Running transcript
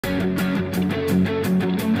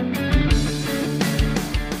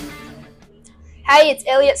Hey, it's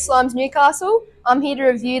Ellie at Slimes Newcastle. I'm here to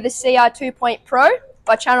review the CR2 Point Pro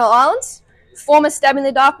by Channel Islands. Former Stab in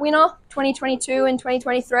the Dark winner, 2022 and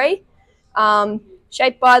 2023.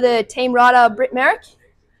 Shaped by the team rider Britt Merrick.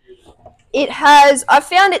 I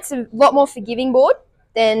found it's a lot more forgiving board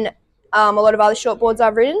than a lot of other shortboards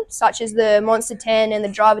I've ridden, such as the Monster 10 and the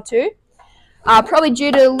Driver 2. Probably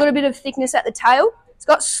due to a little bit of thickness at the tail. It's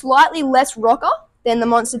got slightly less rocker than the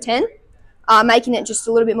Monster 10. Making it just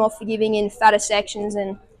a little bit more forgiving in fatter sections,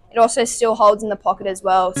 and it also still holds in the pocket as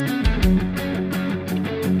well.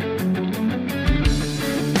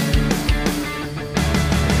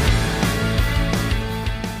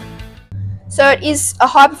 So it is a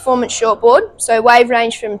high performance shortboard, so wave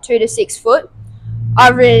range from 2 to 6 foot.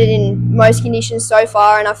 I've ridden it in most conditions so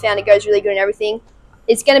far and I found it goes really good in everything.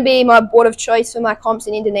 It's going to be my board of choice for my comps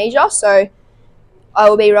in Indonesia, so I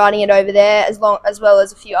will be riding it over there as well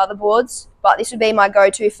as a few other boards, but this would be my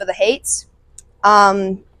go-to for the heats.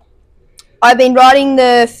 I've been riding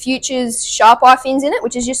the Futures Sharp Eye fins in it,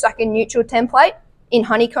 which is just like a neutral template in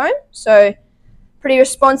honeycomb, so pretty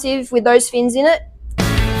responsive with those fins in it.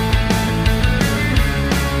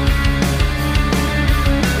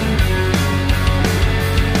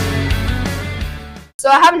 So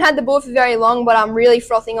I haven't had the board for very long, but I'm really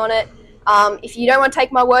frothing on it. If you don't want to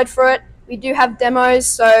take my word for it, we do have demos,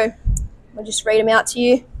 so I'll just read them out to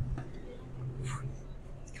you.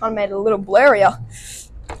 It's kind of made it a little blurrier.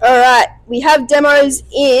 Alright, we have demos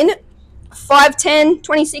in 510,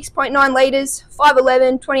 26.9 litres,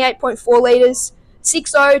 511, 28.4 litres,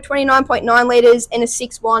 6.0, 29.9 litres, and a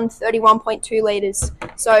 6.1, 31.2 litres.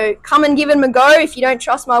 So come and give them a go if you don't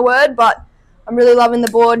trust my word, but I'm really loving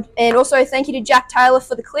the board. And also thank you to Jack Taylor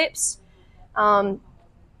for the clips. Come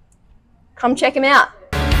check him out.